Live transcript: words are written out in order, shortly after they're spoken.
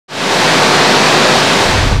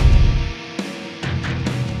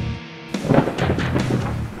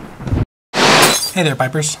Hey there,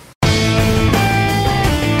 Pipers.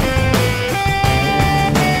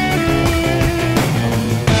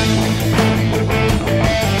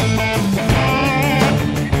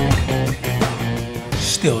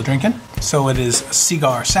 Still drinking. So it is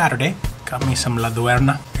Cigar Saturday. Got me some La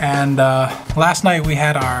Duerna. And last night we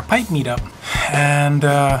had our pipe meetup. And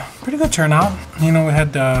pretty good turnout. You know, we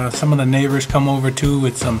had some of the neighbors come over too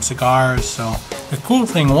with some cigars. So the cool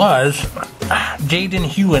thing was, Jaden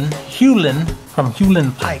Hewlen from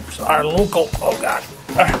Hewlen Pipes, our local,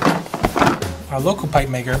 our local pipe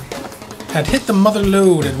maker, had hit the mother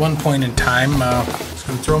load at one point in time. Just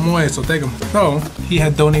gonna throw them away, so take them. So he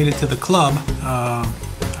had donated to the club a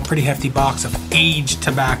pretty hefty box of aged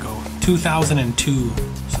tobacco, 2002,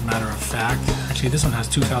 as a matter of fact. Actually, this one has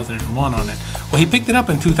 2001 on it. Well, he picked it up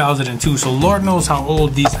in 2002, so Lord knows how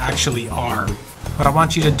old these actually are. What I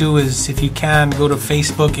want you to do is, if you can, go to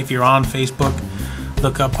Facebook. If you're on Facebook,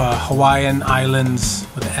 look up Hawaiian Islands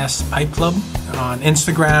with an S Pipe Club. On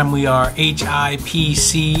Instagram, we are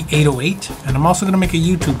HIPC 808. And I'm also going to make a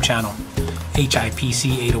YouTube channel,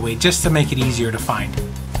 HIPC 808, just to make it easier to find.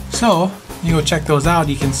 So, you go check those out.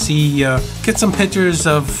 You can see, get some pictures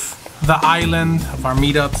of the island, of our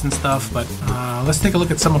meetups and stuff. But let's take a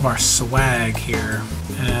look at some of our swag here.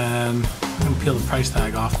 And I'm going to peel the price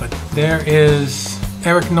tag off. But there is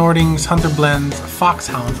Eric Nording's Hunter Blends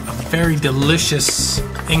Foxhound, a very delicious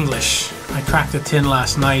English. I cracked a tin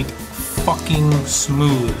last night. Fucking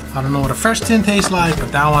smooth. I don't know what a fresh tin tastes like,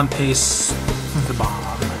 but that one tastes the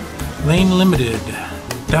bomb. Lane Limited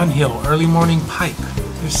Dunhill Early Morning Pipe.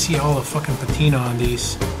 You see all the fucking patina on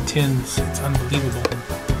these tins. It's unbelievable.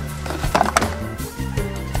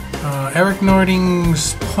 Eric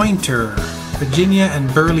Nording's Pointer Virginia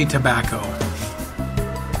and Burley Tobacco.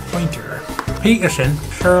 Pointer. Peterson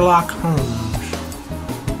Sherlock Holmes.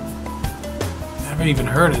 Never even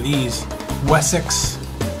heard of these. Wessex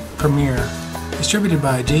Premier. Distributed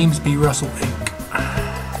by James B. Russell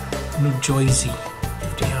Inc. New Jersey.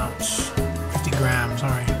 50 ounce. 50 grams,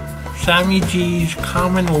 sorry. Sammy G's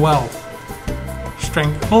Commonwealth.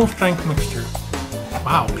 Strength, full strength mixture.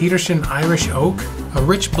 Wow, Peterson Irish Oak. A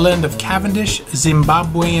rich blend of Cavendish,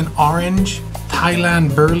 Zimbabwean Orange,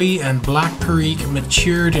 Thailand Burley, and Black Perique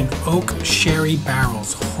matured in oak sherry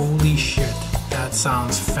barrels. Holy shit. That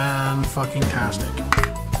sounds fan-fucking-tastic.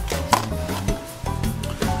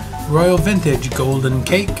 Royal Vintage Golden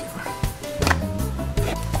Cake.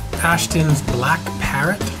 Ashton's Black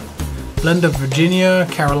Parrot. Blend of Virginia,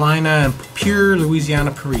 Carolina, and pure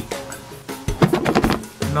Louisiana Perique.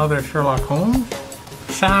 Another Sherlock Holmes.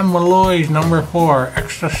 Sam Malloy's number 4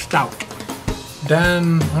 Extra Stout.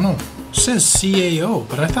 Dan, I don't know, it says CAO,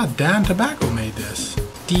 but I thought Dan Tobacco made this.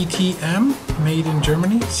 DTM, made in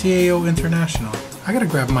Germany. CAO International. I gotta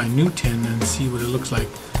grab my new tin and see what it looks like.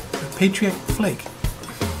 The Patriot Flake.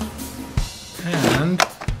 And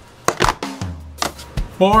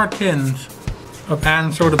 4 tins of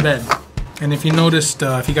Ann Soda Bed. And if you noticed,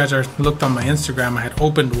 if you guys looked on my Instagram, I had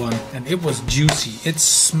opened one and it was juicy. It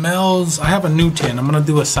smells, I have a new tin. I'm gonna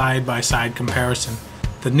do a side-by-side comparison.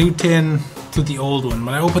 The new tin to the old one.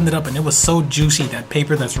 When I opened it up and it was so juicy, that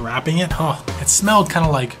paper that's wrapping it, oh, it smelled kind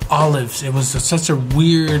of like olives. It was such a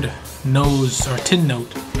weird nose or tin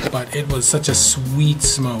note, but it was such a sweet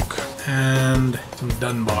smoke. And some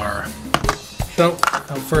Dunbar. So,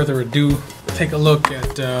 without further ado, take a look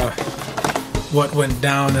at what went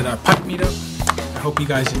down at our pipe meetup. I hope you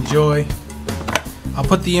guys enjoy. I'll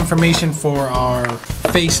put the information for our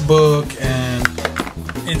Facebook and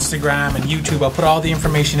Instagram and YouTube. I'll put all the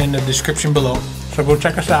information in the description below. So go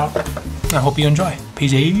check us out. I hope you enjoy.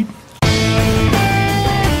 Peace.